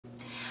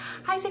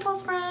Hi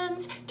Sequels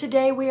friends!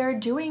 Today we are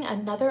doing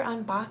another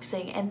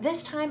unboxing, and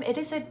this time it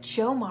is a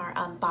Jomar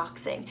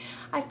unboxing.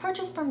 I've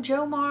purchased from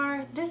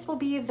Jomar. This will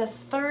be the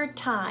third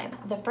time.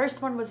 The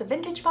first one was a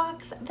vintage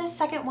box, the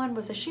second one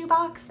was a shoe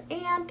box,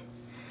 and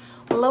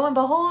lo and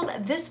behold,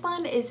 this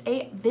one is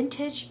a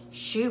vintage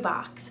shoe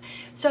box.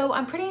 So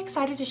I'm pretty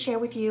excited to share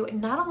with you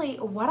not only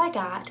what I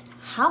got,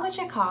 how much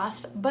it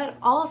cost, but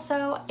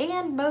also,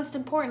 and most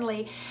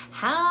importantly,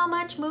 how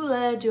much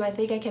moolah do I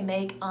think I can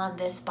make on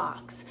this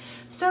box.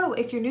 So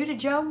if you're new to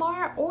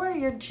Jomar or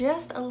you're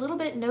just a little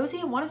bit nosy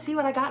and want to see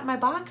what I got in my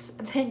box,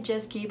 then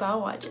just keep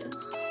on watching.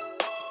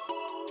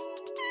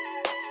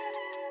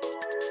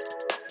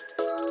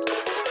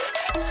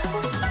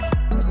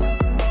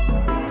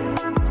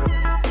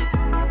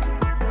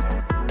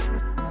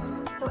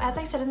 As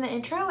I said in the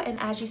intro, and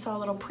as you saw a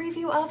little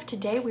preview of,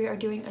 today we are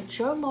doing a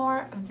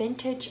Jomar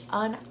vintage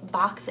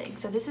unboxing.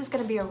 So this is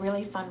going to be a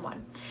really fun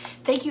one.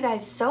 Thank you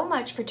guys so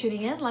much for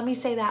tuning in. Let me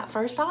say that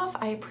first off,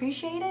 I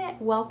appreciate it.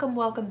 Welcome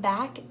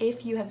back.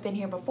 If you have been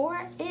here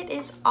before, it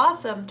is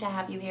awesome to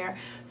have you here.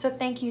 So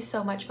thank you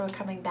so much for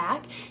coming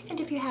back. And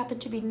if you happen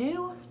to be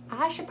new,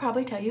 I should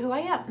probably tell you who I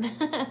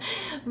am.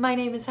 My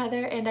name is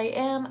Heather, and I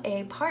am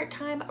a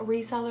part-time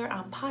reseller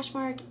on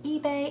Poshmark,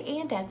 eBay,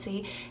 and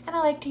Etsy, and I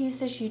like to use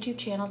this YouTube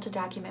channel to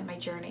document my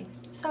journey.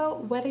 So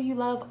whether you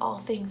love all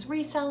things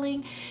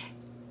reselling,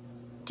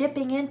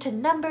 dipping into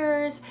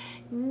numbers,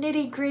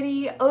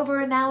 nitty-gritty,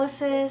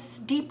 over-analysis,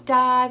 deep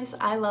dives,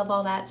 I love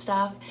all that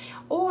stuff,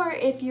 or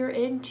if you're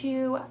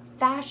into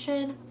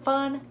fashion,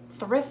 fun,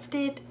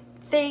 thrifted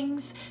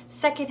things,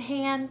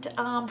 secondhand,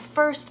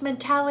 first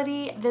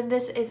mentality, then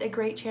this is a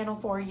great channel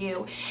for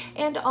you.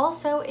 And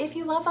also, if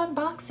you love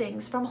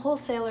unboxings from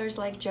wholesalers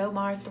like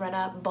Jomar,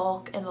 ThredUp,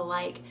 Bulk, and the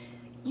like,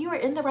 you are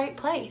in the right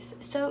place.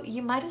 So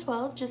you might as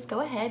well just go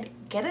ahead,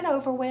 get it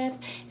over with,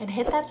 and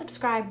hit that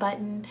subscribe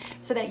button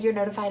so that you're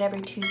notified every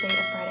Tuesday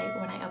and Friday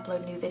when I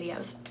upload new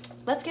videos.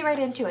 Let's get right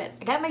into it.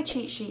 I got my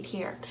cheat sheet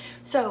here.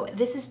 So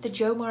this is the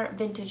Jomar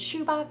vintage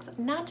shoebox,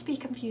 not to be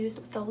confused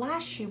with the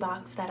last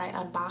shoebox that I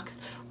unboxed,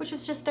 which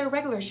was just their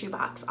regular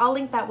shoebox. I'll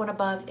link that one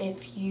above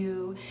if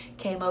you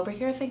came over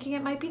here thinking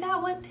it might be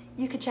that one.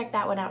 You could check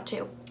that one out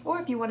too.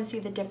 Or if you want to see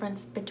the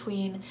difference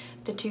between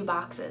the two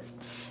boxes.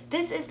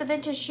 This is the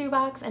vintage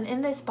shoebox, and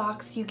in this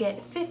box you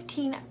get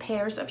 15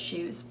 pairs of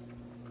shoes.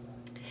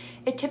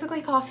 It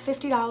typically costs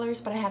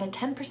 $50, but I had a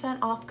 10%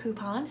 off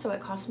coupon, so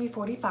it cost me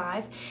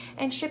 $45.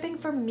 And shipping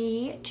from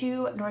me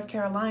to North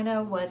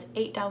Carolina was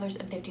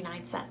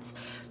 $8.59.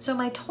 So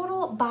my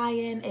total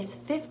buy-in is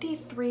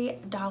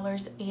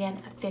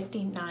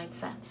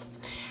 $53.59.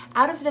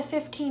 Out of the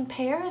 15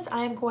 pairs,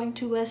 I am going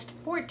to list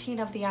 14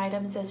 of the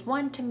items, as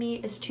one to me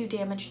is too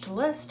damaged to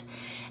list,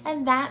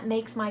 and that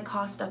makes my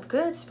cost of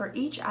goods for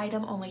each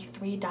item only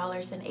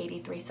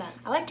 $3.83.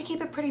 I like to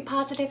keep it pretty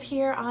positive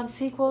here on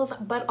Sequels,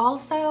 but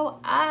also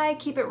I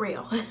keep it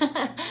real.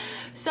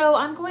 So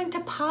I'm going to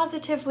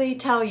positively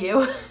tell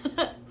you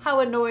how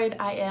annoyed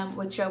I am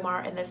with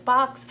Jomar in this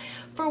box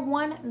for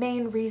one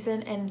main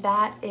reason, and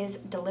that is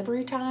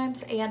delivery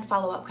times and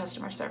follow-up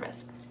customer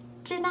service.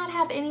 Did not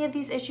have any of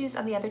these issues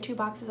on the other two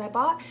boxes I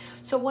bought,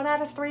 so 1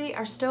 out of 3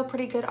 are still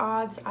pretty good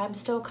odds. I'm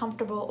still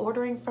comfortable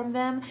ordering from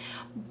them,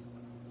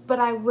 but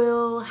I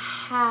will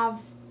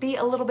be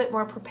a little bit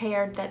more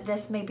prepared that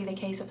this may be the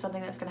case of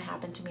something that's going to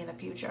happen to me in the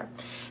future.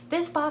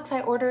 This box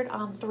I ordered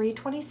on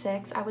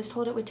 3/26. I was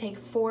told it would take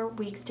 4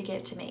 weeks to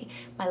get to me.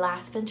 My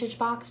last vintage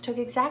box took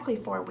exactly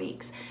 4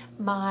 weeks.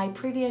 My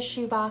previous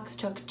shoe box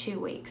took 2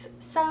 weeks.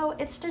 So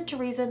it stood to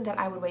reason that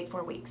I would wait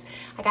 4 weeks.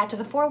 I got to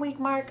the 4-week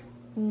mark,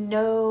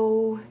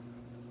 no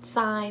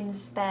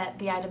signs that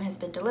the item has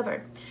been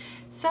delivered.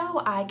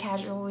 So I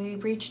casually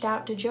reached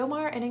out to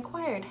Jomar and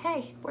inquired,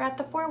 hey, we're at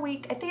the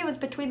 4-week, I think it was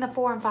between the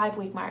 4 and 5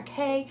 week mark.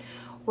 Hey,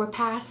 we're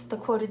past the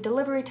quoted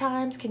delivery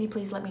times. Can you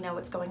please let me know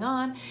what's going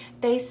on?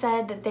 They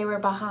said that they were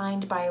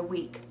behind by a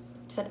week.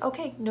 I said,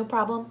 okay, no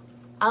problem.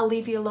 I'll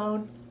leave you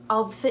alone.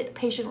 I'll sit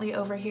patiently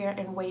over here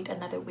and wait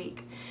another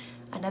week.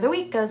 Another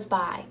week goes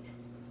by.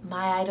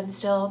 My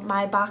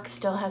box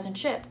still hasn't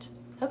shipped.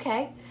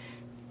 Okay.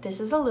 This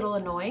is a little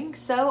annoying,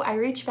 so I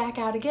reached back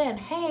out again.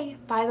 Hey,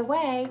 by the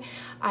way,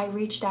 I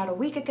reached out a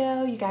week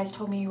ago. You guys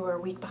told me you were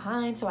a week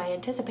behind, so I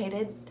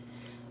anticipated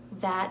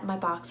that my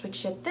box would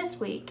ship this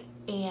week,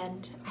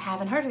 and I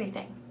haven't heard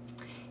anything.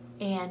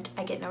 And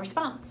I get no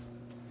response.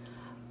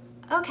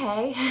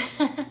 Okay.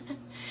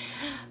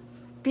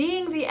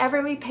 Being the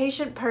everly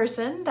patient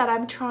person that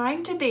I'm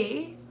trying to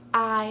be,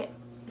 I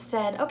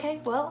said, okay,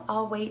 well,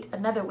 I'll wait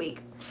another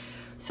week.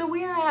 So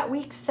we are at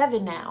week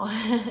 7 now,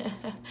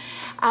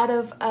 out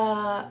of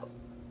a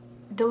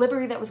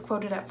delivery that was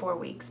quoted at 4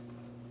 weeks.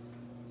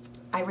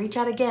 I reach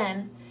out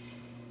again.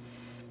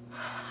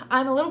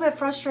 I'm a little bit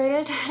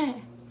frustrated.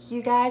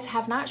 You guys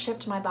have not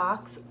shipped my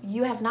box.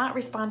 You have not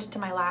responded to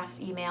my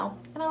last email.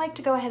 And I like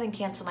to go ahead and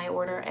cancel my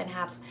order and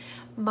have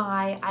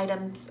my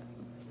items,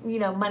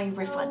 money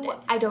refunded.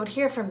 I don't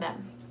hear from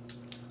them.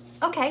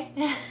 Okay.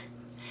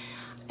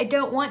 I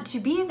don't want to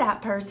be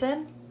that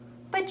person,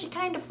 but you're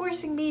kind of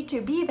forcing me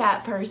to be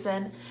that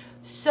person.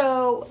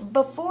 So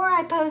before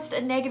I post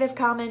a negative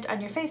comment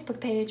on your Facebook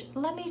page,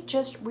 let me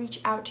just reach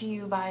out to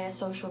you via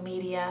social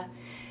media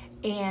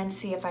and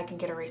see if I can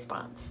get a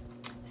response.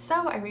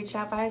 So I reached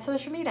out via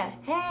social media.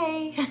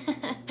 Hey,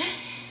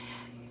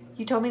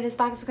 you told me this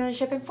box was going to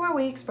ship in 4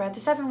 weeks. We're at the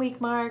 7-week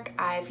mark.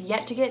 I've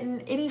yet to get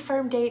any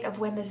firm date of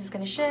when this is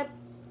going to ship.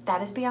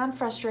 That is beyond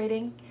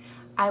frustrating.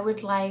 I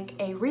would like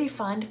a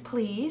refund,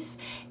 please.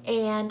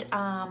 And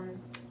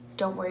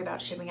don't worry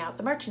about shipping out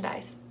the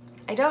merchandise.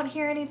 I don't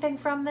hear anything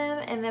from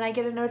them, and then I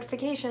get a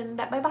notification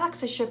that my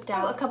box is shipped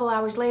out. A couple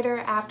hours later,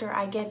 after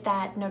I get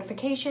that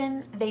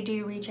notification, they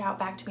do reach out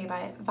back to me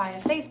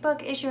via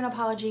Facebook, issue an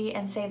apology,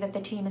 and say that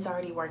the team is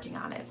already working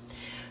on it.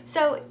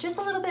 So just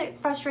a little bit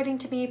frustrating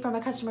to me from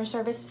a customer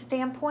service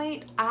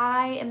standpoint.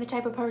 I am the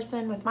type of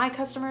person with my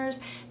customers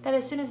that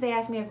as soon as they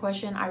ask me a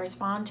question, I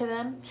respond to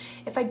them.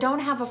 If I don't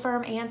have a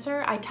firm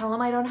answer, I tell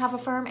them I don't have a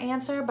firm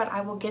answer, but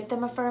I will get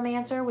them a firm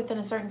answer within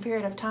a certain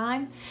period of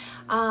time.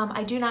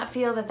 I do not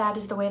feel that that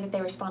is the way that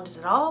they responded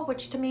at all,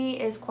 which to me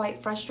is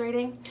quite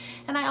frustrating.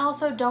 And I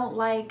also don't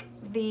like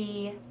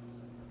the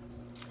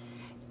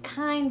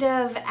kind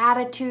of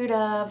attitude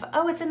of,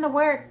 oh, it's in the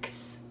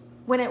works,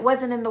 when it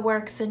wasn't in the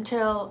works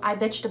until I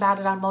bitched about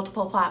it on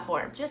multiple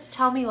platforms. Just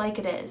tell me like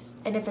it is.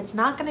 And if it's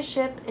not gonna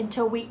ship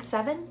until week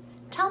 7,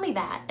 tell me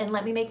that and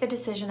let me make the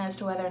decision as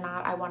to whether or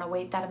not I wanna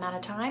wait that amount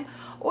of time,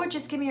 or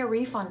just give me a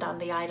refund on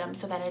the item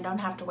so that I don't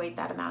have to wait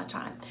that amount of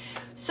time.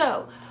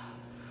 So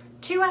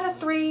 2 out of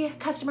 3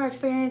 customer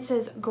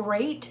experiences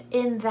great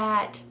in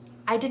that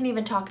I didn't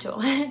even talk to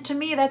them. To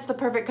me, that's the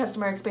perfect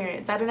customer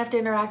experience. I didn't have to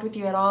interact with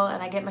you at all,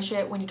 and I get my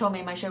shit when you told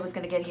me my shit was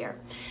gonna get here.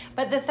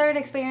 But the 3rd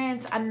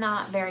experience, I'm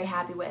not very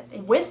happy with.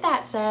 With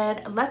that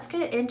said, let's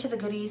get into the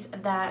goodies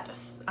that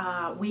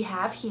we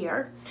have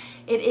here.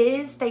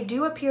 They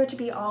do appear to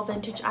be all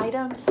vintage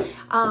items.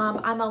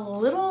 I'm a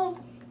little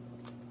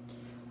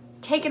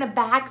taken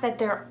aback that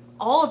they're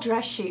all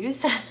dress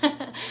shoes.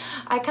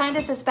 I kind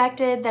of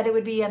suspected that it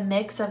would be a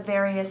mix of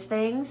various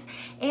things,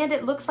 and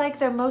it looks like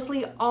they're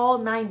mostly all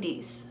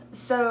 90s.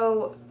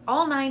 So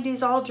all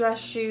 90s, all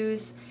dress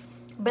shoes,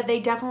 but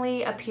they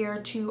definitely appear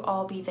to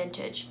all be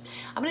vintage.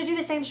 I'm gonna do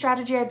the same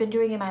strategy I've been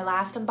doing in my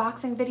last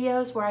unboxing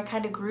videos where I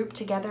kind of group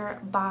together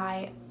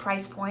by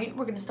price point.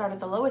 We're gonna start at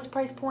the lowest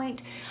price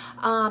point,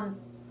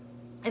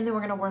 and then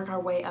we're gonna work our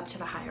way up to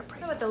the higher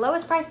price. So at the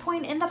lowest price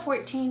point in the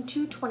 $14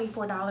 to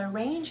 $24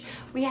 range,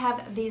 we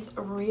have these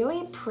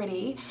really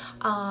pretty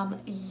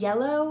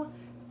yellow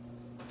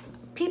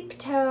peep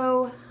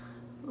toe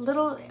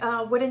little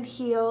wooden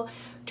heel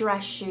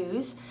dress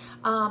shoes,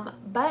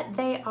 but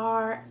they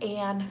are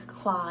Anne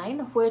Klein,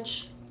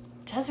 which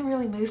doesn't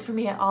really move for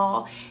me at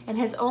all and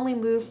has only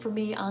moved for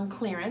me on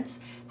clearance.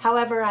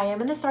 However, I am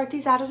going to start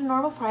these out at a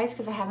normal price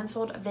because I haven't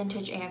sold a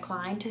vintage Anne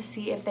Klein to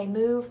see if they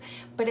move,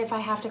 but if I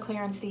have to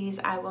clearance these,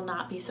 I will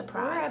not be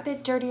surprised. They were a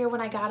bit dirtier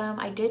when I got them.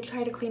 I did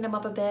try to clean them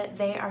up a bit.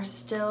 They are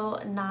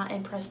still not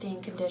in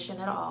pristine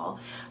condition at all,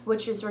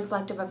 which is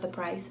reflective of the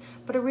price,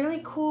 but a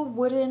really cool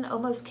wooden,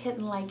 almost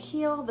kitten-like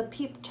heel, the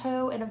peep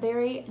toe, and a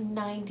very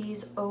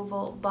 90s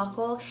oval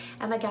buckle,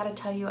 and I gotta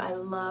tell you, I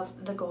love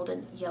the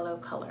golden yellow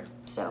color.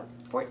 So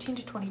 14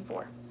 to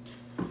 24.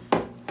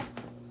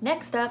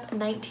 Next up,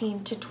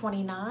 19 to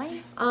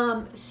 29.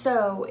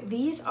 So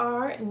these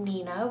are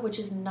Nina, which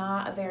is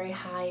not a very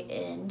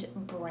high-end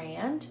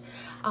brand,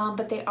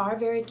 but they are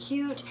very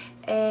cute.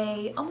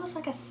 Almost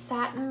like a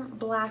satin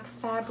black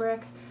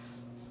fabric,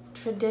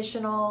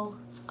 traditional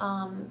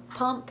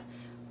pump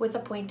with a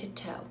pointed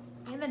toe.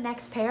 And the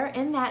next pair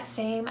in that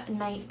same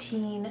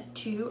 19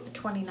 to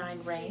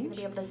 29 range. You'll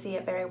be able to see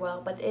it very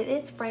well, but it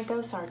is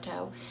Franco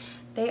Sarto.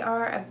 They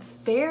are a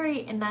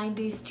very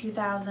 90s,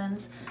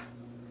 2000s.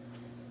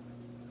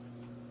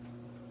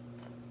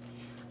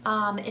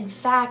 In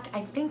fact,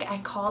 I think I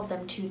called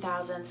them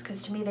 2000s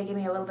because to me they give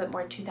me a little bit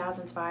more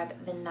 2000s vibe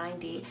than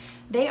 90.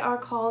 They are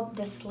called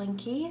the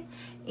Slinky,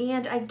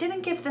 and I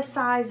didn't give the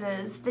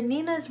sizes. The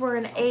Ninas were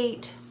an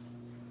 8,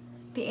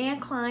 the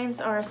Anne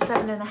Kleins are a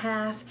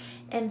 7.5,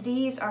 and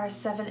these are a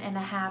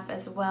 7.5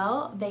 as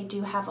well. They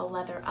do have a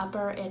leather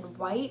upper in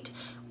white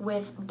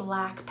with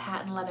black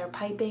patent leather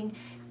piping,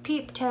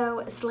 peep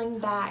toe, sling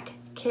back,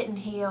 kitten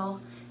heel.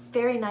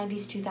 Very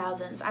 90s,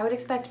 2000s. I would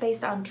expect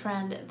based on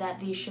trend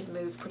that these should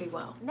move pretty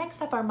well. Next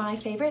up are my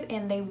favorite,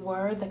 and they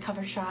were the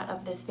cover shot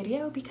of this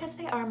video because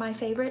they are my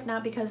favorite,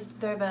 not because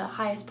they're the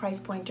highest price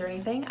point or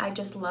anything. I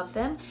just love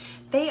them.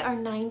 They are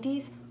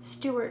 90s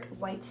Stuart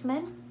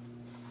Weitzman.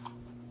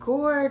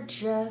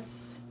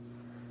 Gorgeous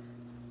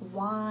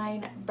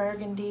wine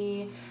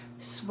burgundy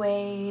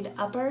suede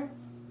upper.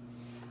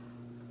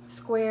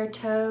 Square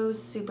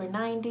toes, super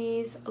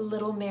 90s.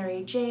 Little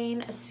Mary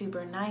Jane, a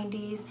super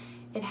 90s.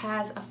 It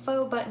has a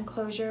faux button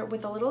closure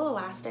with a little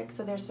elastic,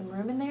 so there's some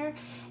room in there.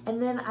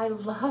 And then I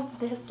love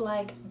this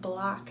like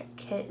black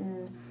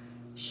kitten,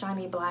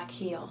 shiny black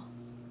heel.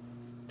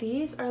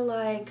 These are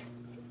like,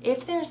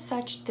 if there's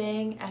such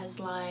thing as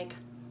like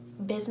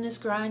business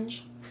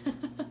grunge,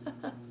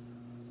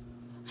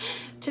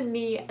 to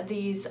me,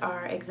 these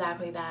are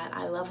exactly that.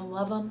 I love them,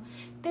 love them.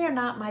 They are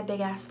not my big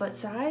ass foot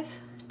size.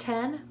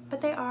 10,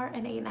 but they are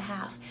an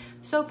 8.5.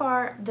 So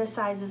far, the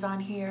sizes on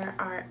here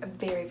are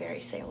very,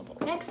 very saleable.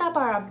 Next up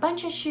are a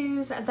bunch of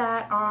shoes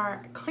that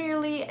are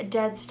clearly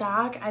dead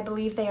stock. I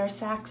believe they are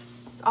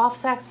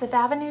off Saks Fifth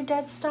Avenue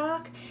dead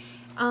stock.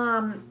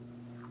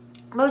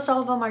 Most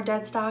all of them are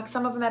dead stock.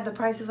 Some of them have the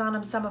prices on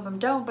them, some of them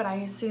don't, but I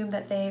assume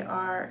that they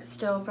are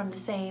still from the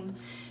same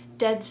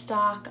dead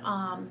stock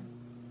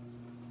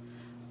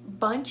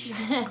bunch.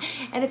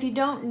 And if you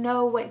don't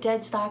know what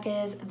dead stock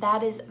is,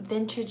 that is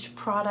vintage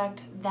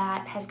product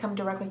that has come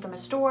directly from a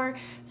store,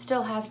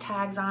 still has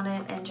tags on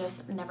it, and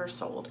just never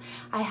sold.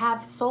 I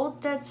have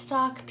sold dead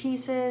stock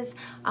pieces,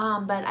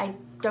 but I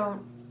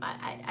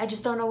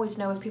just don't always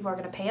know if people are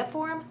going to pay up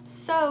for them.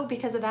 So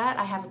because of that,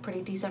 I have a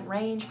pretty decent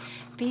range.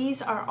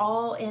 These are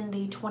all in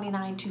the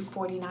 29 to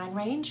 49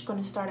 range. Going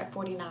to start at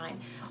 49.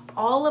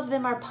 All of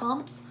them are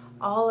pumps.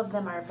 All of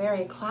them are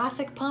very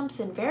classic pumps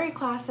in very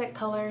classic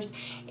colors,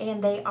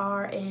 and they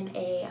are in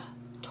a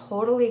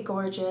totally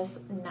gorgeous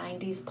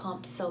 90s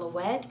pump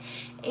silhouette,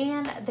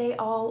 and they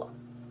all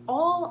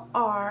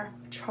are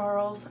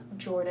Charles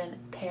Jordan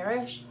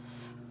Parrish?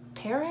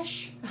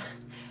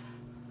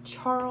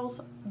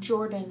 Charles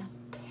Jordan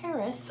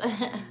Paris,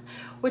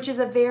 which is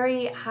a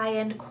very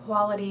high-end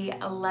quality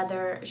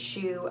leather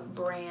shoe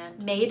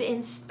brand made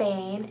in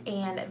Spain,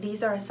 and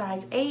these are a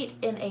size 8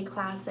 in a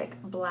classic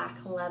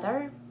black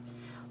leather.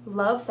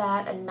 Love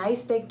that. A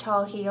nice big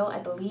tall heel. I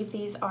believe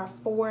these are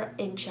 4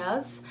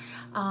 inches.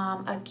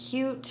 A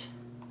cute,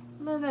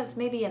 well, that's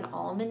maybe an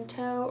almond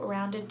toe,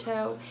 rounded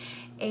toe,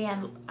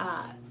 and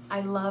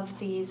I love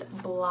these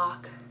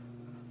block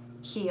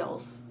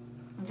heels.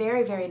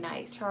 Very, very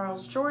nice.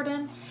 Charles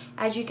Jordan.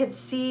 As you can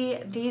see,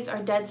 these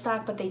are dead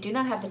stock, but they do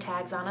not have the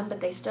tags on them,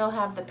 but they still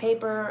have the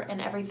paper and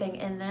everything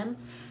in them.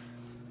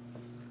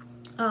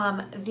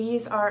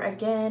 These are,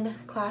 again,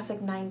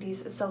 classic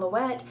 90s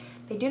silhouette.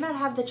 They do not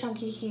have the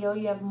chunky heel.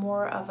 You have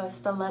more of a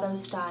stiletto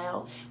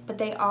style, but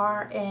they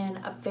are in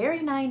a very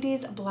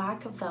 90s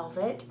black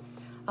velvet,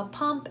 a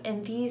pump,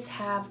 and these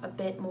have a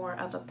bit more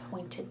of a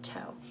pointed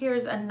toe.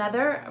 Here's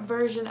another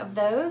version of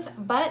those,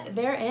 but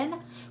they're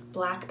in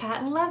black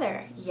patent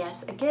leather.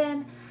 Yes,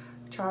 again,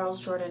 Charles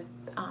Jordan,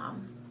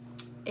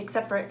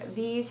 except for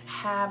these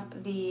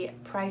have the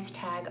price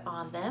tag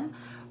on them,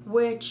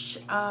 which,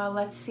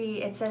 let's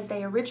see, it says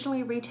they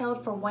originally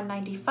retailed for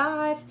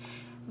 $195.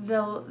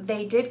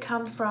 They did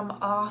come from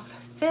off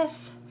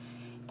Fifth,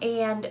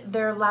 and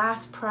their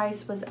last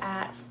price was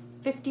at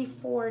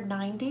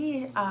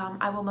 $54.90.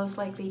 I will most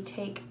likely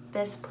take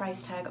this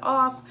price tag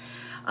off.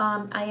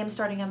 I am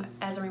starting them,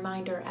 as a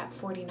reminder, at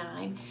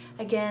 $49.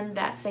 Again,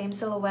 that same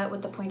silhouette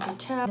with the pointed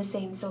toe, the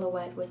same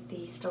silhouette with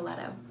the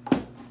stiletto.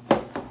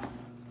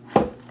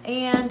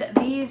 And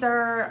these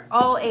are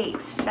all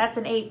 8s. That's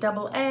an 8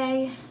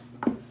 AA.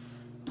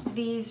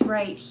 These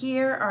right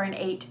here are an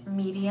 8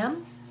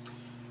 medium.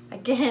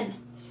 Again,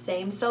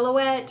 same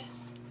silhouette,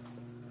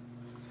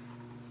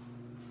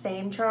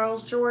 same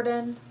Charles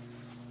Jordan,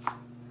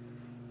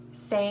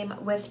 same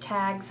with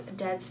tags,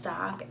 dead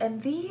stock.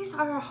 And these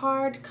are a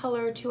hard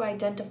color to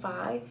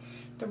identify.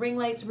 The ring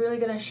light's really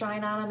gonna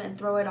shine on them and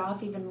throw it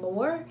off even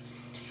more.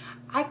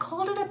 I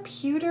called it a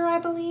pewter, I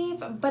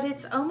believe, but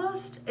it's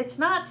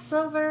not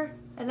silver,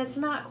 and it's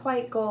not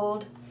quite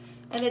gold,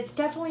 and it's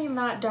definitely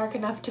not dark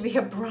enough to be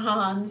a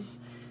bronze.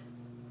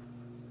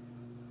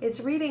 It's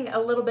reading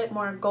a little bit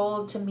more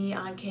gold to me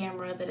on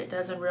camera than it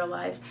does in real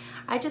life.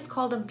 I just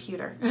called them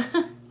pewter.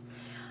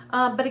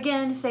 But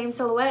again, same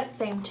silhouette,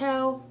 same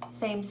toe,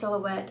 same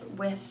silhouette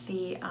with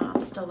the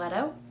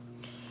stiletto.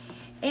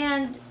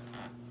 And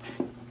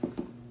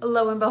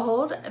lo and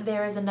behold,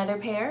 there is another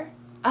pair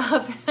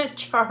of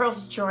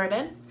Charles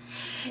Jordan.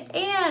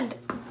 And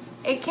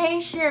in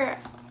case you're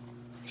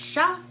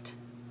shocked,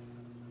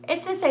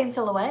 it's the same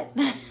silhouette.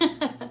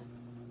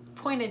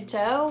 Pointed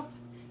toe,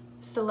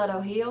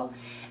 stiletto heel.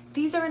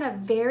 These are in a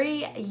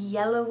very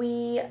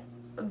yellowy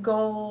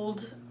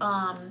gold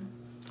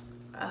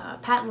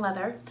patent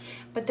leather,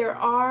 but there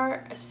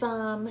are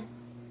some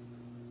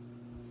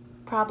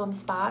problem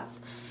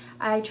spots.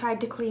 I tried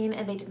to clean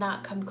and they did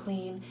not come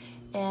clean,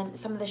 and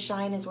some of the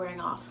shine is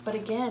wearing off. But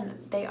again,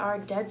 they are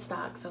dead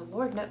stock, so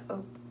Lord knows,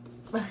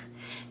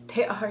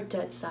 they are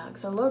dead stock.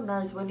 So Lord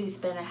knows where these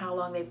been and how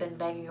long they've been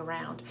banging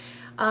around.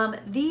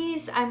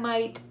 These I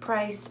might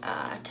price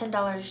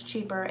 $10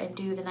 cheaper and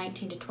do the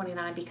 19 to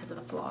 29 because of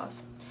the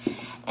flaws.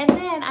 And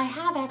then I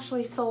have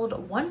actually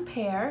sold one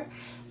pair.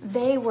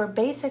 They were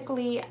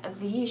basically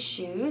these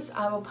shoes.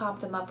 I will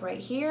pop them up right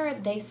here.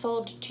 They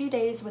sold 2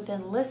 days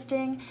within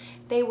listing.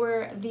 They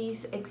were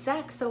these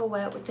exact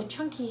silhouette with the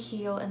chunky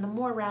heel and the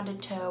more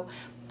rounded toe,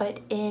 but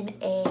in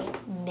a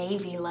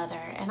navy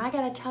leather. And I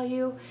gotta tell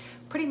you,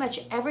 pretty much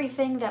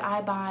everything that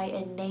I buy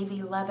in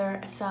navy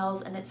leather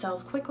sells, and it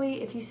sells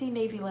quickly. If you see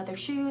navy leather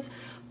shoes,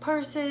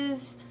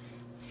 purses,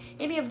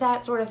 any of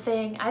that sort of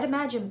thing, I'd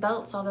imagine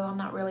belts, although I'm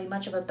not really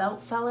much of a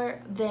belt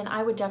seller, then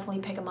I would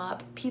definitely pick them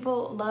up.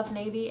 People love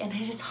navy, and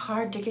it is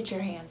hard to get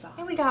your hands on.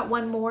 And we got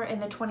one more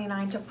in the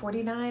 29 to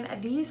 49.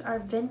 These are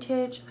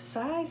vintage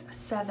size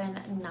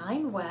 7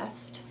 9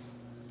 West.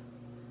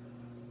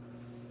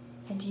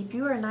 And if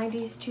you are a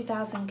 90s,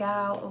 2000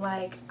 gal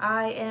like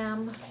I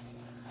am,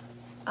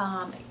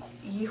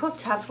 you'll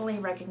definitely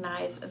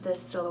recognize this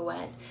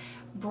silhouette.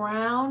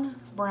 Brown,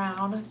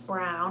 brown,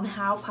 brown.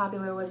 How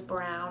popular was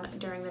brown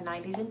during the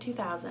 90s and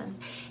 2000s?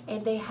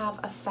 And they have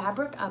a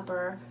fabric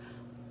upper,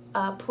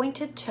 a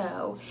pointed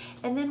toe,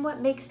 and then what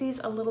makes these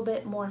a little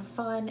bit more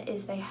fun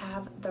is they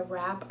have the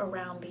wrap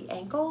around the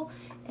ankle.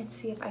 And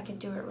see if I could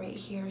do it right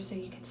here so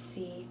you could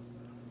see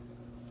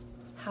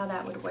how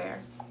that would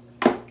wear.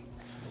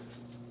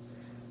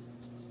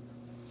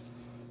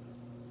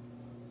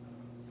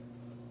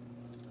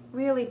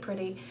 Really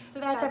pretty.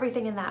 So that's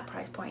everything in that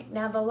price point.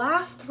 Now the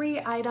last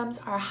 3 items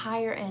are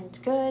higher end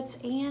goods,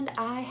 and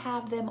I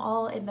have them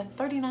all in the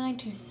 $39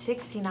 to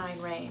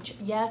 $69 range.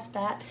 Yes,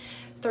 that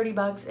 30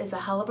 bucks is a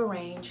hell of a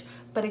range,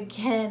 but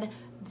again,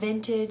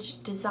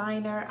 vintage,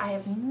 designer, I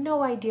have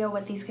no idea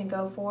what these can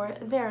go for.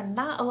 There are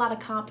not a lot of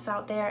comps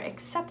out there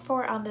except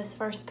for on this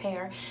first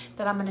pair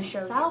that I'm going to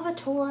show you.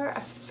 Salvatore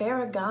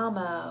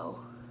Ferragamo.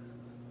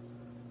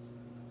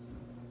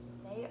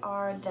 They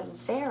are the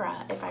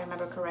Vera, if I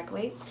remember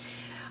correctly.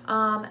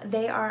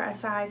 They are a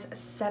size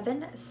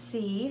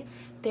 7C.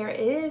 There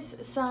is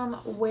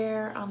some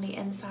wear on the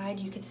inside,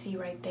 you can see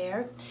right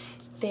there.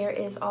 There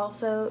is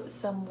also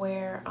some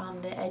wear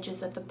on the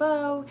edges of the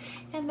bow,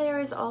 and there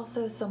is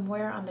also some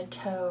wear on the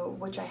toe,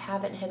 which I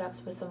haven't hit up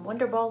with some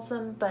Wonder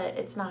Balsam, but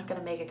it's not going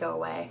to make it go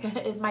away.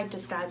 It might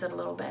disguise it a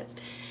little bit.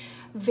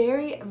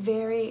 Very,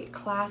 very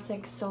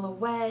classic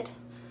silhouette.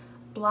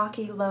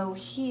 Blocky low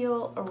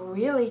heel, a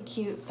really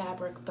cute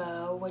fabric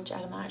bow, which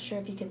I'm not sure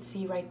if you can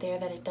see right there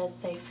that it does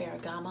say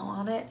Ferragamo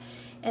on it.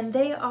 And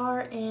they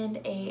are in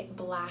a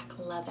black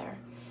leather.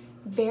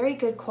 Very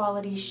good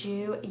quality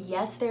shoe.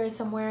 Yes, there is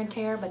some wear and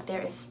tear, but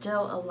there is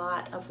still a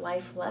lot of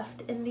life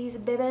left in these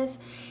bibas,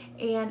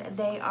 and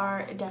they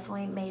are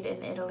definitely made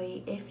in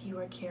Italy if you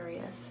are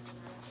curious.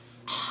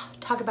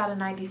 Talk about a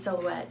 90s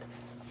silhouette.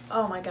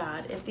 Oh my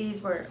God, if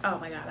these were, oh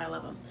my God, I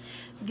love them.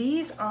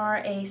 These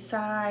are a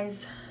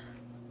size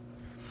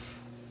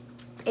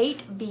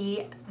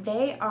 8B.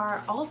 They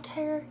are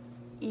alter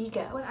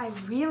ego. What I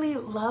really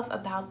love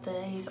about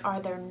these are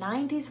their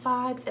 90s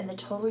vibes and the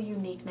total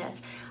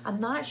uniqueness. I'm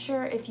not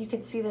sure if you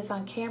can see this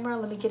on camera.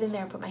 Let me get in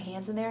there and put my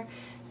hands in there.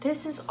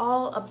 This is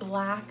all a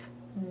black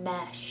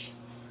mesh.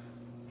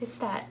 It's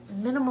that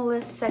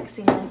minimalist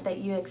sexiness that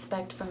you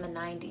expect from the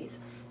 90s.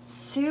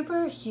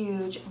 Super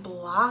huge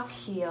block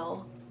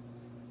heel.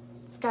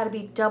 It's got to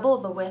be double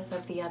the width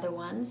of the other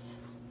ones.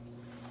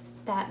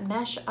 That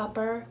mesh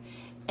upper.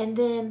 And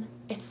then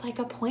it's like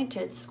a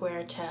pointed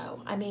square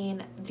toe. I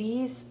mean,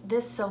 this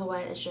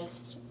silhouette is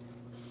just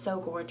so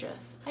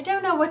gorgeous. I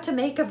don't know what to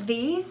make of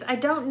these. I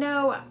don't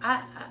know.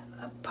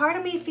 Part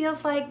of me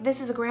feels like this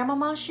is a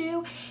grandmama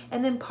shoe,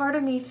 and then part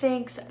of me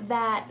thinks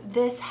that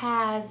this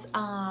has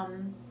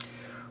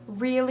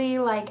really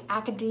like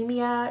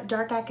academia,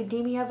 dark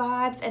academia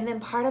vibes, and then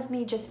part of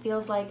me just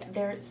feels like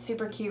they're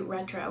super cute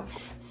retro.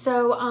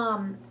 So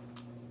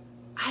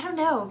I don't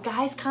know,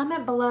 guys,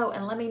 comment below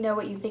and let me know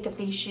what you think of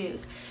these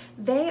shoes.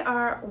 They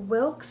are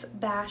Wilkes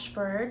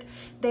Bashford.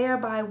 They are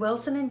by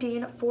Wilson &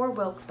 Dean for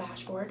Wilkes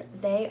Bashford.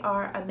 They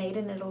are a made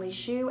in Italy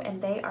shoe,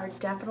 and they are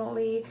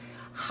definitely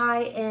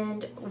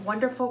high-end,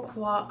 wonderful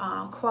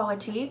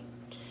quality.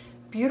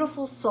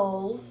 Beautiful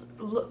soles,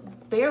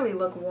 barely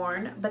look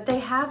worn, but they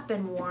have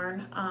been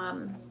worn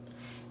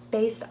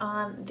based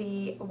on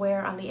the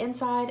wear on the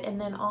inside, and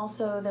then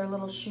also their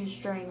little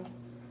shoestring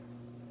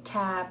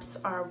tabs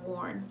are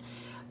worn.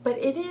 But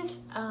it is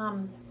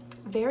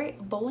very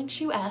bowling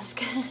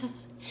shoe-esque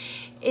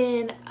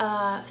in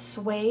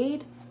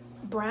suede,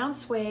 brown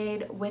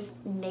suede with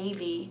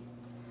navy.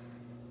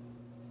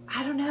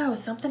 I don't know,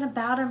 something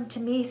about them to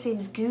me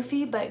seems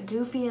goofy, but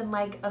goofy in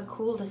like a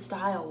cool to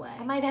style way.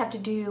 I might have to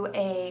do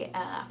a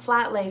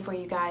flat lay for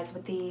you guys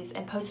with these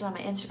and post it on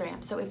my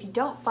Instagram. So if you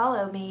don't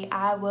follow me,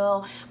 I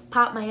will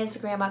pop my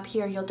Instagram up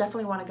here. You'll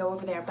definitely want to go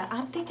over there. But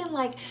I'm thinking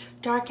like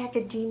dark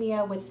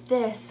academia with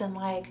this and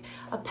like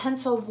a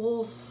pencil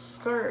wool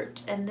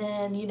skirt, and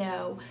then, you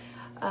know,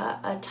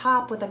 a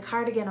top with a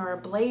cardigan or a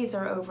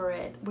blazer over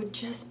it would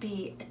just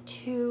be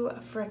too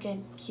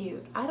freaking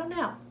cute. I don't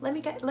know. Let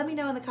me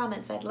know in the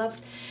comments. I'd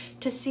love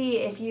to see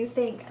if you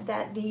think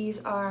that these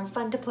are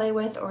fun to play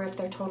with or if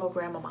they're total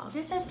grandmamas.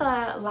 This is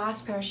the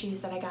last pair of shoes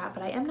that I got,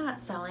 but I am not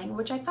selling,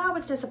 which I thought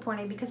was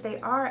disappointing because they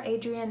are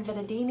Adrian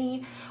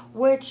Vittadini,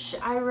 which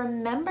I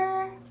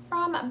remember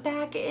from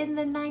back in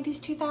the 90s,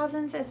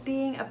 2000s as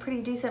being a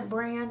pretty decent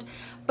brand.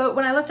 But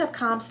when I looked up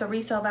comps, the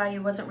resale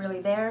value wasn't really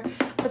there.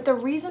 But the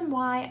reason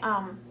why,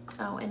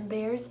 oh, and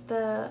there's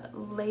the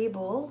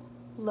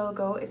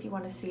logo, if you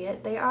want to see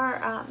it. They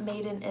are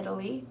made in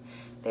Italy.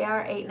 They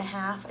are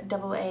 8.5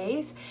 double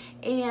A's,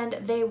 and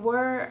they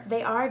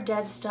are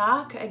dead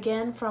stock,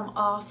 again from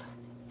off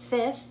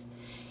 5th.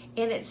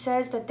 And it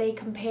says that they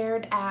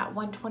compared at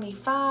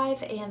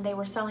 $125 and they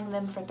were selling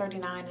them for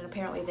 $39, and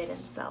apparently they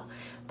didn't sell.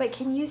 But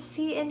can you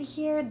see in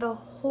here, the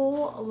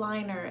whole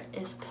liner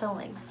is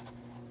pilling.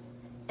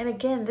 And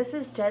again, this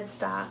is dead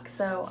stock,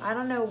 so I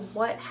don't know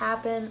what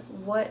happened,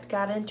 what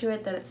got into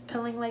it that it's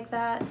peeling like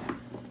that,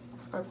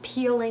 or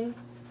peeling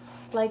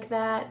like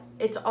that.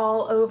 It's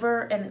all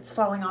over and it's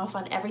falling off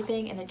on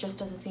everything, and it just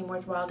doesn't seem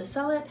worthwhile to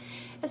sell it,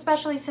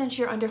 especially since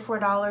you're under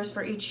 $4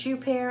 for each shoe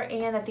pair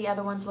and that the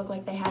other ones look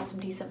like they had some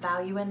decent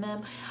value in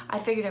them. I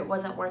figured it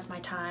wasn't worth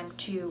my time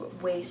to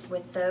waste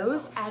with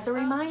those. As a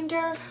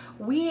reminder,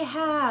 we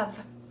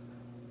have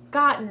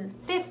gotten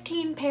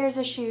 15 pairs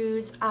of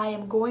shoes. I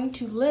am going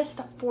to list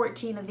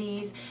 14 of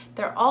these.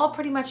 They're all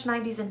pretty much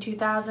 90s and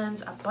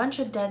 2000s, a bunch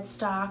of dead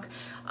stock.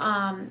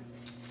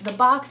 The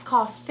box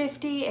cost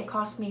 $50, it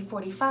cost me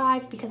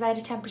 $45 because I had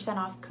a 10%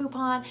 off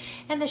coupon,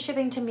 and the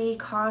shipping to me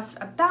cost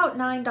about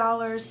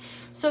 $9.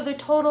 So the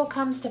total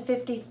comes to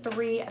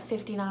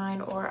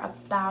 $53.59, or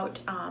about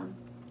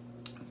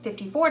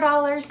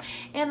 $54,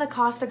 and the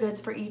cost of goods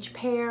for each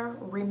pair,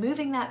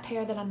 removing that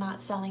pair that I'm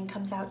not selling,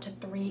 comes out to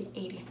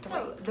 $3.83.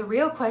 So the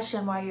real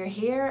question while you're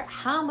here,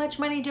 how much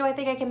money do I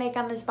think I can make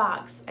on this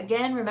box?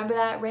 Again, remember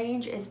that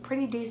range is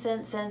pretty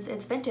decent since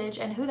it's vintage,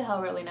 and who the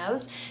hell really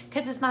knows,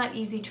 because it's not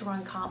easy to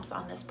run comps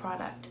on this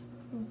product.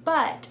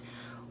 But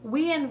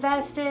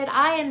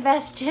I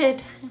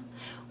invested,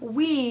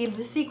 we,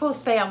 the Sequels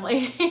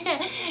family,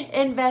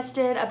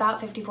 invested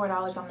about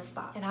 $54 on this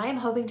box. And I am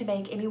hoping to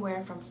make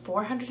anywhere from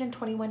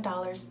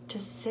 $421 to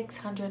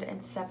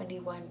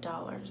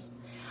 $671.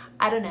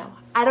 I don't know.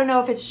 I don't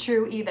know if it's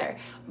true either,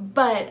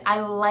 but I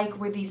like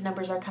where these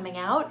numbers are coming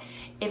out.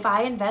 If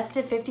I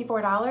invested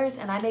 $54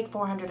 and I make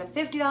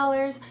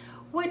 $450,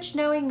 which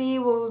knowing me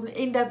will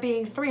end up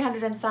being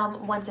 300 and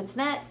some once it's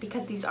net,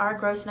 because these are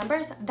gross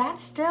numbers, that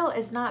still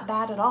is not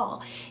bad at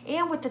all.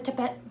 And with the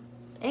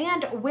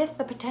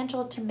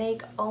potential to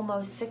make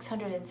almost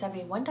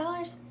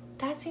 $671,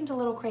 that seems a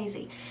little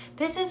crazy.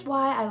 This is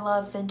why I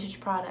love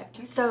vintage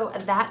product. So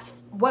that's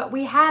what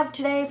we have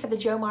today for the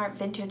Jomar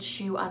vintage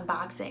shoe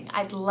unboxing.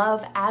 I'd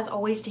love, as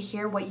always, to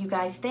hear what you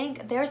guys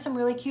think. There's some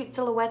really cute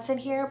silhouettes in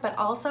here, but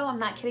also, I'm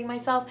not kidding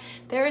myself,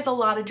 there is a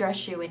lot of dress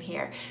shoe in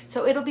here.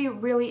 So it'll be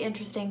really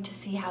interesting to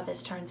see how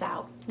this turns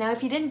out. Now,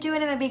 if you didn't do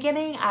it in the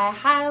beginning, I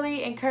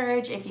highly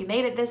encourage, if you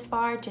made it this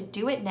far, to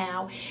do it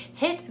now.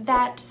 Hit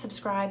that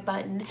subscribe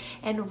button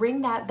and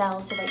ring that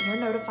bell so that you're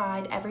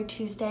notified every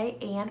Tuesday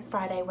and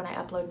Friday when I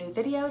upload new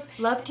videos.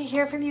 Love to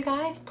hear from you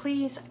guys.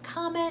 Please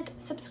comment,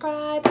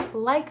 subscribe,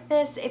 like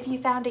this if you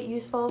found it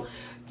useful.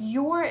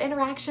 Your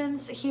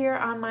interactions here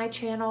on my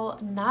channel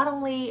not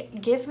only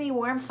give me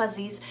warm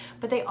fuzzies,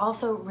 but they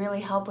also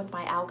really help with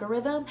my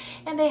algorithm,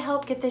 and they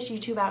help get this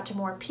YouTube out to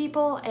more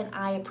people, and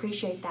I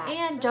appreciate that.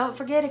 And don't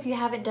forget, if you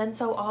haven't done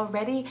so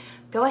already,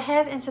 go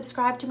ahead and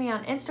subscribe to me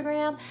on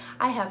Instagram.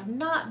 I have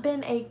not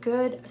been a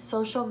good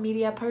social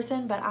media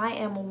person, but I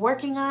am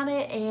working on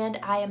it, and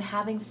I am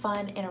having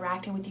fun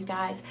interacting with you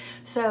guys.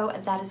 So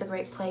that is a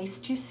great place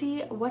to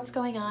see what's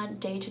going on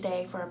day to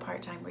day for a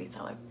part-time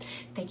reseller.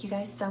 Thank you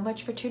guys so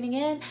much for tuning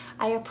in.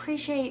 I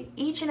appreciate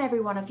each and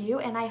every one of you,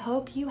 and I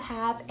hope you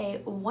have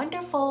a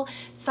wonderful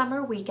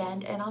summer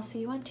weekend, and I'll see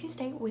you on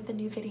Tuesday with a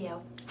new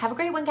video. Have a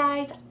great one,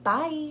 guys.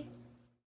 Bye.